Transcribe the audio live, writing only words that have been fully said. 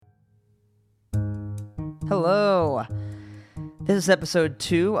Hello. This is episode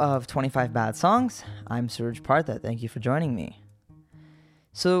 2 of 25 Bad Songs. I'm Suraj Partha. Thank you for joining me.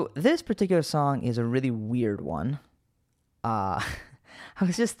 So this particular song is a really weird one. I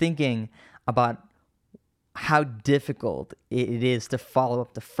was just thinking about how difficult it is to follow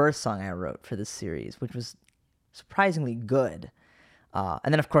up the first song I wrote for this series, which was surprisingly good.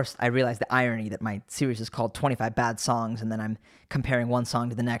 And then, of course, I realized the irony that my series is called 25 Bad Songs, and then I'm comparing one song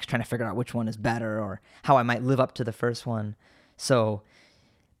to the next, trying to figure out which one is better or how I might live up to the first one. So,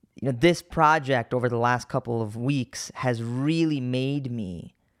 this project over the last couple of weeks has really made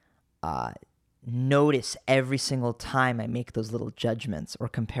me notice every single time I make those little judgments or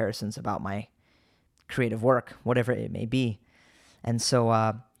comparisons about my creative work, whatever it may be. And so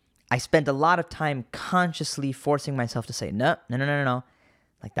I spent a lot of time consciously forcing myself to say, no.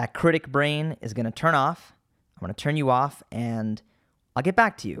 Like that critic brain is going to turn off. I'm going to turn you off and I'll get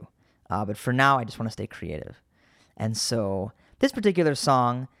back to you. But for now, I just want to stay creative. And so this particular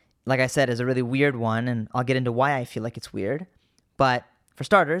song, like I said, is a really weird one, and I'll get into why I feel like it's weird. But for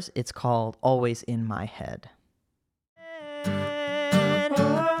starters, it's called Always in My Head.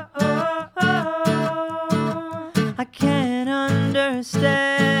 I can't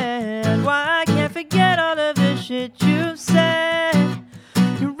understand why I can't forget all of the shit you've said.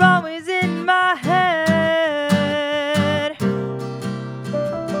 You're always in my head.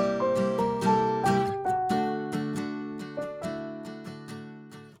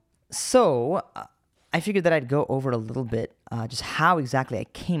 So, I figured that I'd go over a little bit just how exactly I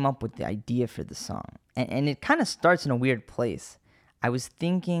came up with the idea for the song. And it kind of starts in a weird place. I was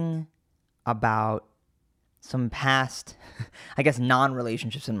thinking about some past, I guess,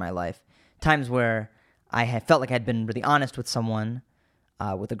 non-relationships in my life. Times where I had felt like I'd been really honest with someone,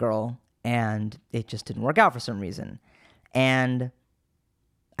 with a girl, and it just didn't work out for some reason. And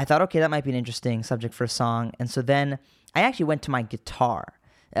I thought, okay, that might be an interesting subject for a song. And so then I actually went to my guitar.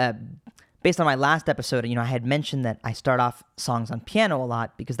 Based on my last episode, I had mentioned that I start off songs on piano a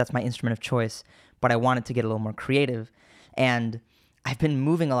lot because that's my instrument of choice, but I wanted to get a little more creative. And I've been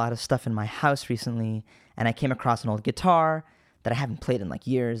moving a lot of stuff in my house recently, and I came across an old guitar that I haven't played in like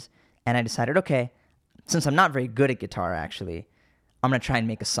years, and I decided, okay, since I'm not very good at guitar, actually, I'm going to try and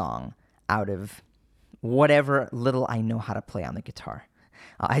make a song out of whatever little I know how to play on the guitar.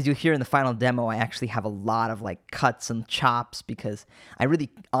 As you hear in the final demo, I actually have a lot of like cuts and chops because I really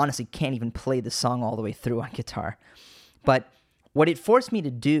honestly can't even play the song all the way through on guitar. But what it forced me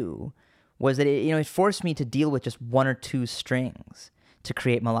to do was that it forced me to deal with just one or two strings to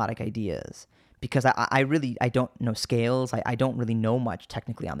create melodic ideas because I don't know scales. I don't really know much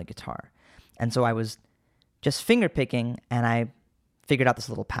technically on the guitar. And so I was just finger picking and I figured out this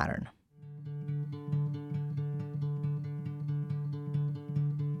little pattern.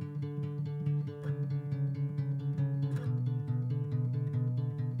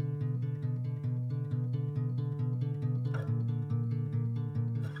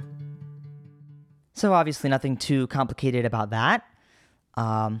 So obviously nothing too complicated about that.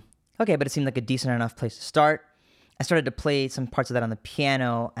 Okay, but it seemed like a decent enough place to start. I started to play some parts of that on the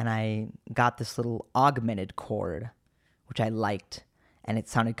piano, and I got this little augmented chord, which I liked, and it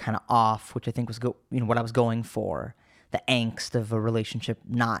sounded kind of off, which I think was what I was going for, the angst of a relationship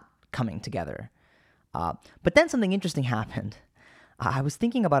not coming together. But then something interesting happened. I was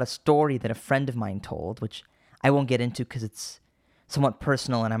thinking about a story that a friend of mine told, which I won't get into because it's somewhat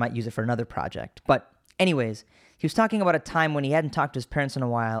personal and I might use it for another project. But anyways, he was talking about a time when he hadn't talked to his parents in a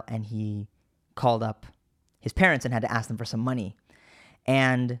while and he called up his parents and had to ask them for some money.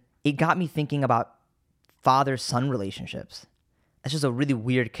 And it got me thinking about father-son relationships. That's just a really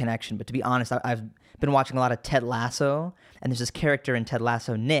weird connection. But to be honest, I've been watching a lot of Ted Lasso, and there's this character in Ted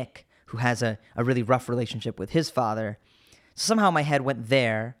Lasso, Nick, who has a really rough relationship with his father. So somehow my head went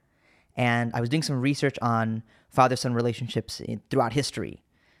there, and I was doing some research on father-son relationships throughout history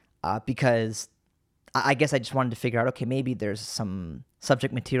because I guess I just wanted to figure out, okay, maybe there's some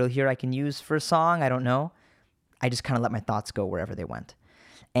subject material here I can use for a song. I don't know. I just kind of let my thoughts go wherever they went.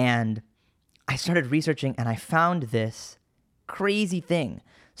 And I started researching, and I found this crazy thing.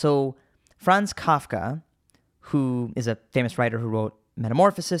 So Franz Kafka, who is a famous writer who wrote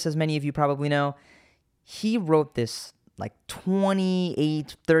Metamorphosis, as many of you probably know, he wrote this like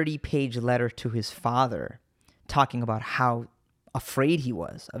 28, 30-page letter to his father talking about how afraid he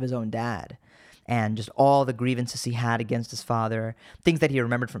was of his own dad and just all the grievances he had against his father, things that he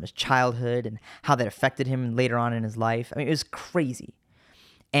remembered from his childhood and how that affected him later on in his life. I mean, it was crazy.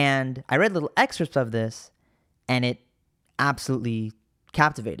 And I read little excerpts of this, and it absolutely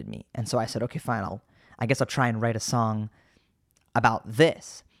captivated me. And so I said, okay, fine, I guess I'll try and write a song about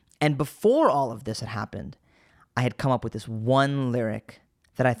this. And before all of this had happened, I had come up with this one lyric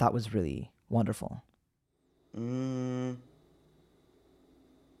that I thought was really wonderful.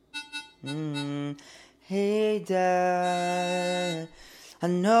 Hey Dad, I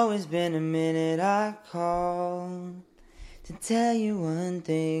know it's been a minute. I called to tell you one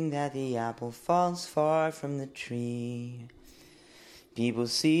thing, that the apple falls far from the tree. People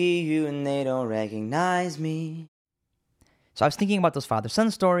see you and they don't recognize me. So I was thinking about those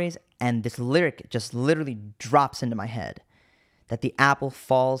father-son stories, and this lyric just literally drops into my head. That the apple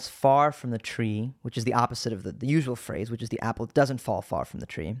falls far from the tree, which is the opposite of the usual phrase, which is the apple doesn't fall far from the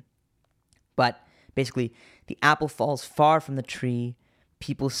tree. But basically, the apple falls far from the tree,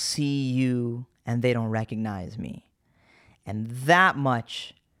 people see you, and they don't recognize me. And that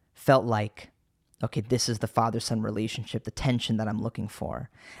much felt like, okay, this is the father-son relationship, the tension that I'm looking for.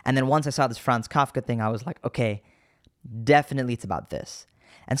 And then once I saw this Franz Kafka thing, I was like, okay, definitely it's about this.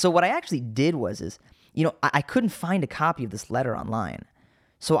 And so what I actually did was, I couldn't find a copy of this letter online.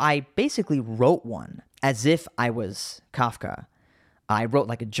 So I basically wrote one as if I was Kafka. I wrote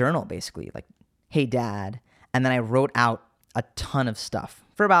like a journal, basically, like, hey, Dad. And then I wrote out a ton of stuff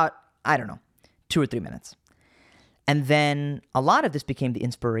for about, 2 or 3 minutes. And then a lot of this became the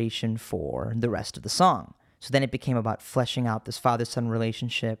inspiration for the rest of the song. So then it became about fleshing out this father-son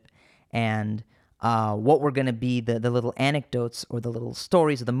relationship and what were going to be the little anecdotes or the little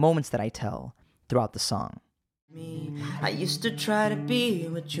stories or the moments that I tell throughout the song. I used to try to be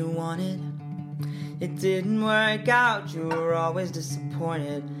what you wanted. It didn't work out, you were always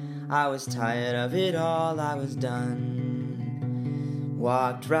disappointed. I was tired of it all, I was done.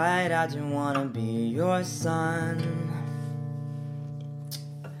 Walked right out, didn't want to be your son.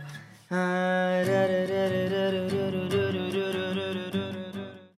 All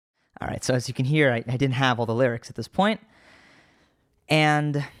right, so as you can hear, I didn't have all the lyrics at this point.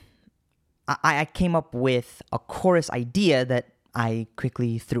 And I came up with a chorus idea that I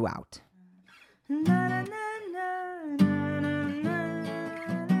quickly threw out.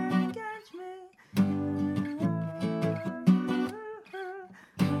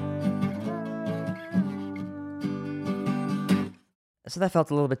 So that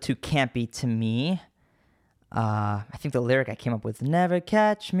felt a little bit too campy to me. I think the lyric I came up with, never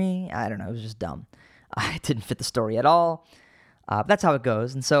catch me, I don't know, it was just dumb. It didn't fit the story at all. But that's how it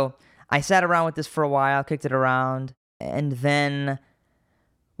goes. And so I sat around with this for a while, kicked it around, and then,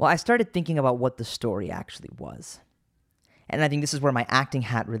 I started thinking about what the story actually was. And I think this is where my acting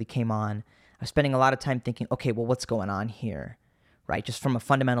hat really came on. I was spending a lot of time thinking, okay, what's going on here, right? Just from a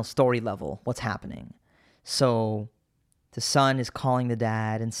fundamental story level, what's happening? So the son is calling the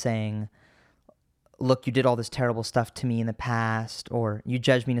dad and saying, look, you did all this terrible stuff to me in the past, or you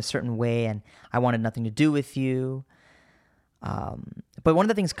judged me in a certain way and I wanted nothing to do with you. But one of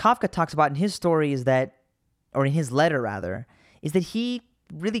the things Kafka talks about in his story is that, or in his letter rather, is that he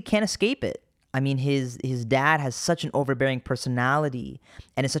really can't escape it. I mean, his dad has such an overbearing personality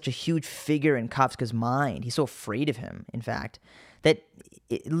and is such a huge figure in Kafka's mind. He's so afraid of him, in fact, that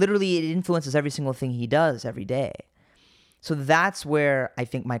it influences every single thing he does every day. So that's where I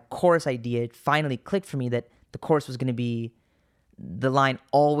think my chorus idea finally clicked for me, that the chorus was going to be the line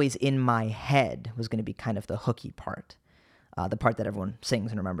always in my head was going to be kind of the hooky part, the part that everyone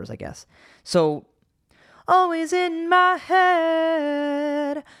sings and remembers, I guess. So always in my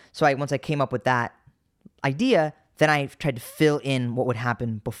head. So once I came up with that idea, then I tried to fill in what would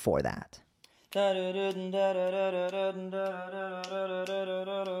happen before that. I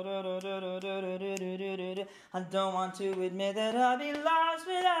don't want to admit that I'll be lost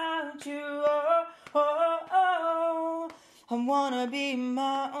without you. Oh, oh, oh. I wanna be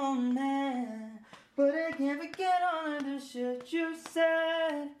my own man, but I can't forget all of the shit you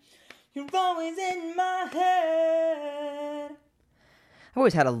said. You're always in my head. I've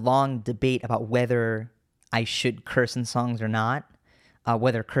always had a long debate about whether I should curse in songs or not,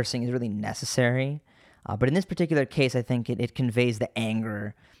 whether cursing is really necessary. But in this particular case, I think it conveys the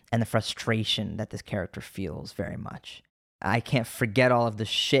anger and the frustration that this character feels very much. I can't forget all of the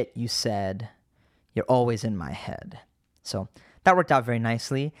shit you said. You're always in my head. So that worked out very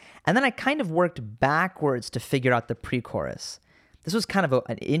nicely. And then I kind of worked backwards to figure out the pre-chorus. This was kind of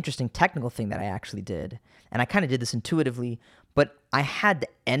an interesting technical thing that I actually did. And I kind of did this intuitively, but I had the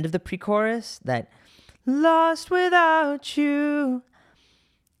end of the pre-chorus that, lost without you.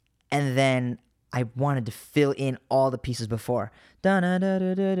 And then I wanted to fill in all the pieces before. Lost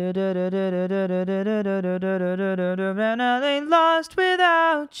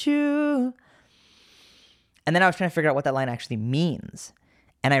without you. And then I was trying to figure out what that line actually means.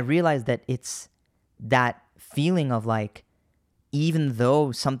 And I realized that it's that feeling of like, even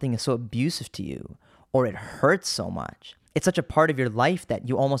though something is so abusive to you or it hurts so much, it's such a part of your life that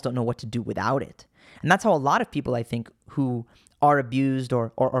you almost don't know what to do without it. And that's how a lot of people, I think, who are abused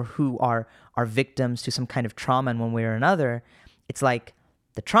or who are victims to some kind of trauma in one way or another, it's like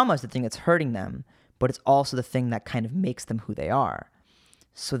the trauma is the thing that's hurting them, but it's also the thing that kind of makes them who they are.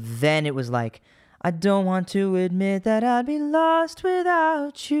 So then it was like, I don't want to admit that I'd be lost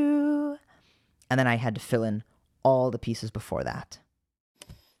without you. And then I had to fill in all the pieces before that.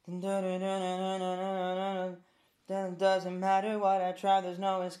 Doesn't matter what I try, there's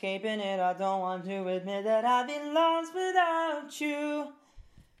no escaping it. I don't want to admit that I'd be lost without you.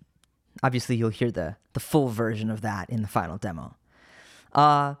 Obviously, you'll hear the full version of that in the final demo.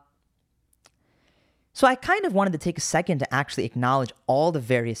 So I kind of wanted to take a second to actually acknowledge all the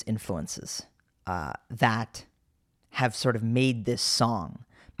various influences that have sort of made this song,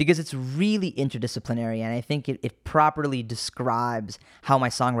 because it's really interdisciplinary, and I think it properly describes how my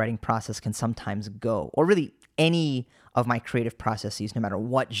songwriting process can sometimes go, or really any of my creative processes, no matter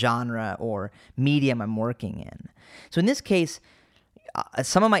what genre or medium I'm working in. So in this case,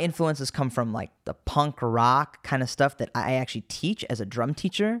 some of my influences come from like the punk rock kind of stuff that I actually teach as a drum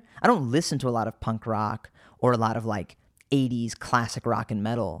teacher. I don't listen to a lot of punk rock or a lot of like 80s classic rock and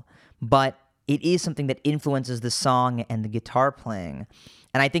metal, but it is something that influences the song and the guitar playing.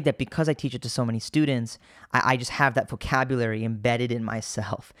 And I think that because I teach it to so many students, I just have that vocabulary embedded in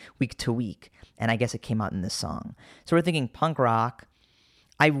myself week to week. And I guess it came out in this song. So we're thinking punk rock.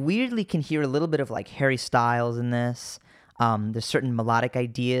 I weirdly can hear a little bit of like Harry Styles in this. There's certain melodic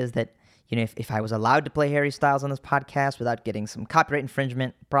ideas that, you know, if I was allowed to play Harry Styles on this podcast without getting some copyright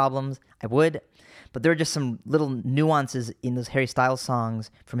infringement problems, I would. But there are just some little nuances in those Harry Styles songs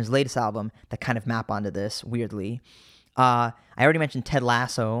from his latest album that kind of map onto this weirdly. I already mentioned Ted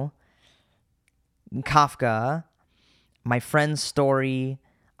Lasso, Kafka, my friend's story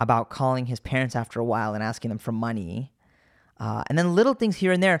about calling his parents after a while and asking them for money. And then little things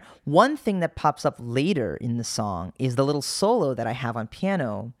here and there. One thing that pops up later in the song is the little solo that I have on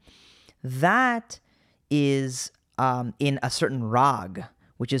piano. That is in a certain rag,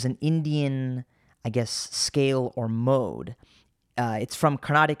 which is an Indian, I guess, scale or mode. It's from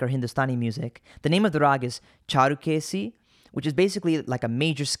Carnatic or Hindustani music. The name of the rag is Charukesi, which is basically like a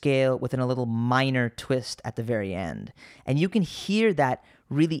major scale with a little minor twist at the very end. And you can hear that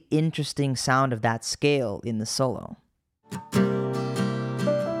really interesting sound of that scale in the solo.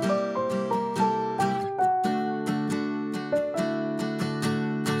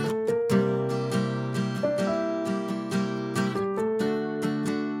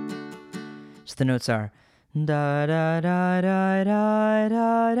 So the notes are da da da da da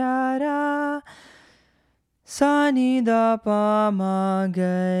da da da sa ni da pa ma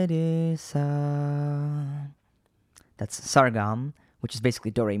ga re sa. That's sargam, which is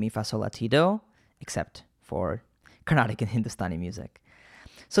basically do re mi fa sol la ti do, except for Carnatic and Hindustani music.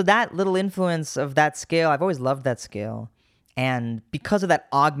 So that little influence of that scale, I've always loved that scale. And because of that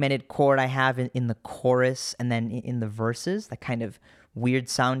augmented chord I have in the chorus and then in the verses, that kind of weird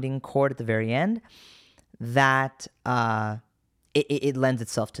sounding chord at the very end, that it lends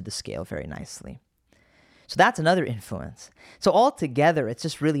itself to the scale very nicely. So that's another influence. So altogether, it's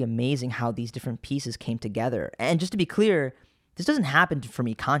just really amazing how these different pieces came together. And just to be clear, this doesn't happen for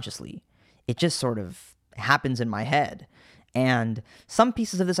me consciously. It just sort of happens in my head. And some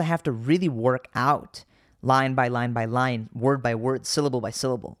pieces of this I have to really work out line by line by line, word by word, syllable by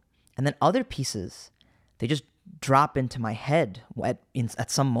syllable. And then other pieces, they just drop into my head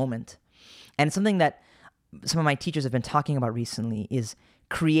at some moment. And it's something that some of my teachers have been talking about recently is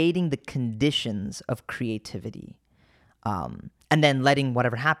creating the conditions of creativity, and then letting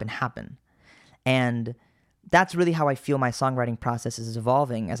whatever happen. And that's really how I feel my songwriting process is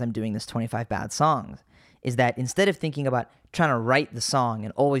evolving as I'm doing this 25 Bad Songs, is that instead of thinking about trying to write the song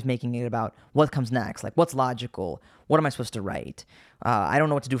and always making it about what comes next, like what's logical, what am I supposed to write, I don't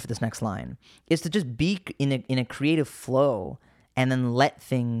know what to do for this next line, is to just be in a creative flow and then let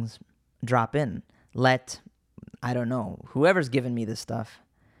things drop in. I don't know, whoever's given me this stuff,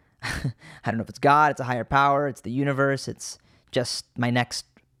 I don't know if it's God, it's a higher power, it's the universe, it's just my next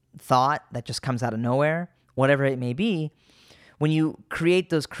thought that just comes out of nowhere, whatever it may be. When you create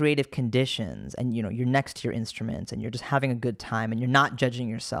those creative conditions and you're next to your instruments and you're just having a good time and you're not judging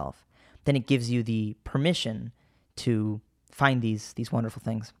yourself, then it gives you the permission to find these wonderful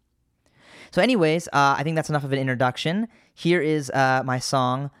things. So anyways, I think that's enough of an introduction. Here is my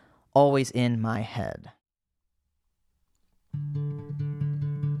song, Always in My Head.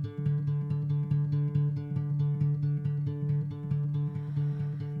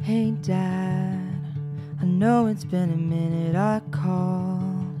 Hey Dad, I know it's been a minute. I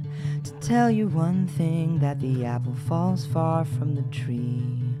called to tell you one thing, that the apple falls far from the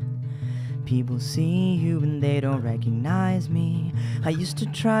tree. People see you and they don't recognize me. I used to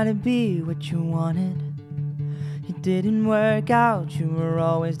try to be what you wanted. It didn't work out, you were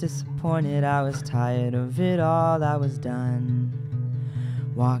always disappointed. I was tired of it all, I was done.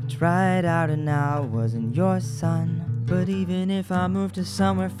 Walked right out and now I wasn't your son. But even if I move to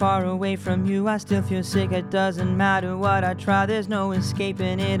somewhere far away from you, I still feel sick. It doesn't matter what I try, there's no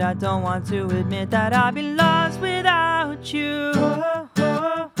escaping it. I don't want to admit that I'd be lost without you.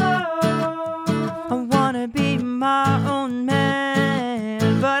 I wanna be my own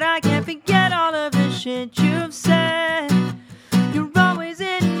man, but I can't forget all of the shit you've said. You're always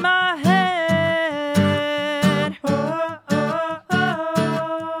in my head.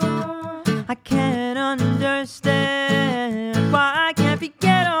 I can't understand why I can't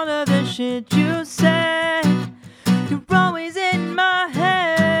forget all of the shit you said. You're always in my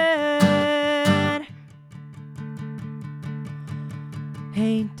head.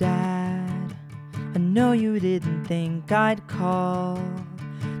 Hey Dad, I know you didn't think I'd call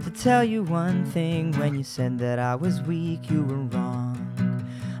to tell you one thing. When you said that I was weak, you were wrong.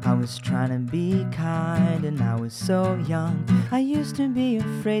 I was trying to be kind and I was so young. I used to be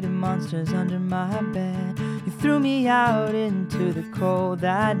afraid of monsters under my bed. You threw me out into the cold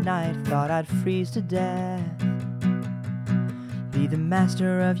that night, thought I'd freeze to death. Be the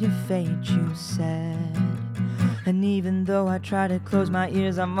master of your fate, you said. And even though I try to close my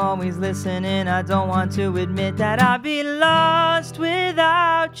ears, I'm always listening. I don't want to admit that I'd be lost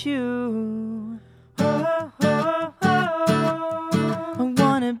without you. I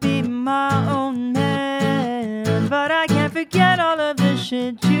wanna be my own man, but I can't forget all of the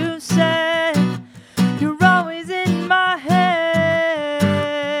shit you said. You're always in my head.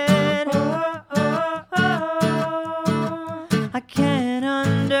 I can't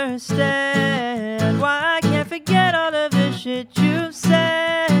understand why I can't forget all of the shit you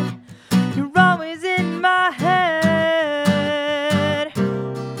said. You're always in my head.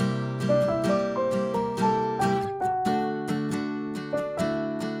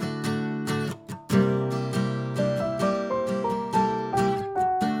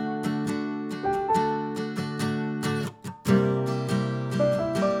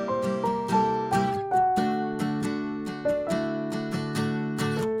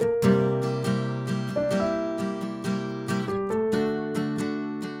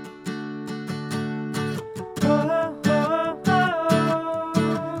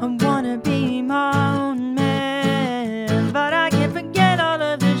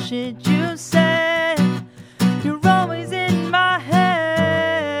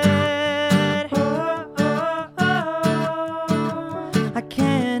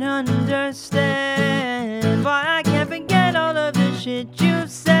 Understand why I can't forget all of the shit you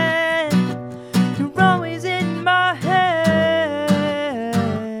said. You're always in my head.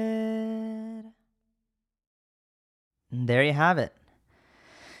 And there you have it.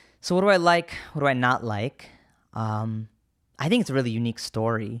 So what do I like? What do I not like? I think it's a really unique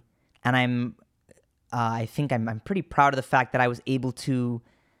story, and I think I'm pretty proud of the fact that I was able to,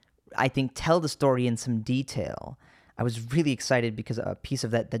 I think, tell the story in some detail. I was really excited because a piece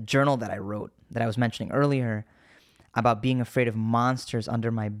of the journal that I wrote that I was mentioning earlier about being afraid of monsters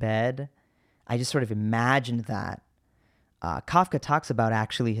under my bed, I just sort of imagined that. Kafka talks about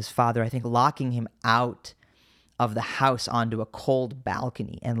actually his father, I think, locking him out of the house onto a cold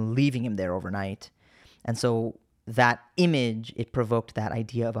balcony and leaving him there overnight. And so that image, it provoked that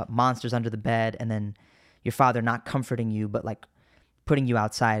idea about monsters under the bed, and then your father not comforting you, but like putting you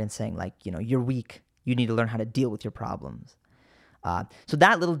outside and saying, like, you know, you're weak. You need to learn how to deal with your problems. So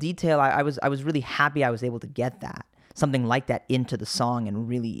that little detail, I was really happy I was able to get that, something like that into the song and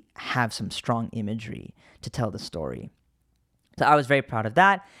really have some strong imagery to tell the story. So I was very proud of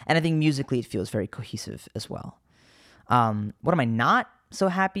that, and I think musically it feels very cohesive as well. What am I not so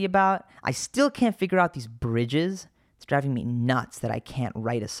happy about? I still can't figure out these bridges. It's driving me nuts that I can't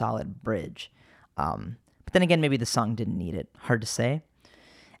write a solid bridge. But then again, maybe the song didn't need it. Hard to say.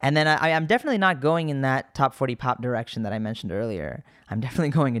 And then I'm definitely not going in that top 40 pop direction that I mentioned earlier. I'm definitely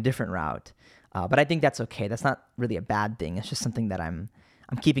going a different route. But I think that's okay. That's not really a bad thing. It's just something that I'm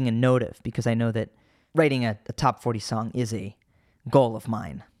keeping a note of, because I know that writing a top 40 song is a goal of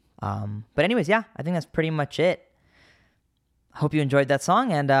mine. But anyways, yeah, I think that's pretty much it. Hope you enjoyed that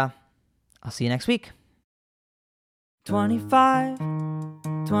song, and I'll see you next week. 25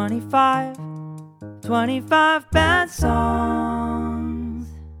 bad songs.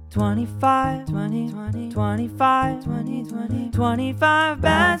 25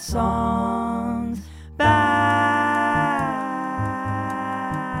 bad songs.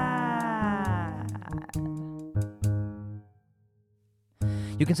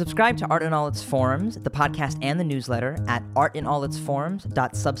 You can subscribe to Art in All Its Forms, the podcast and the newsletter, at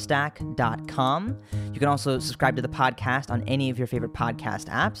artinallitsforms.substack.com. You can also subscribe to the podcast on any of your favorite podcast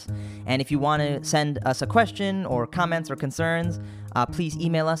apps. And if you want to send us a question or comments or concerns, please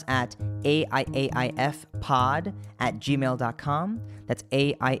email us at aiaifpod@gmail.com. That's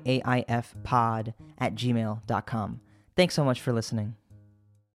aiaifpod@gmail.com. Thanks so much for listening.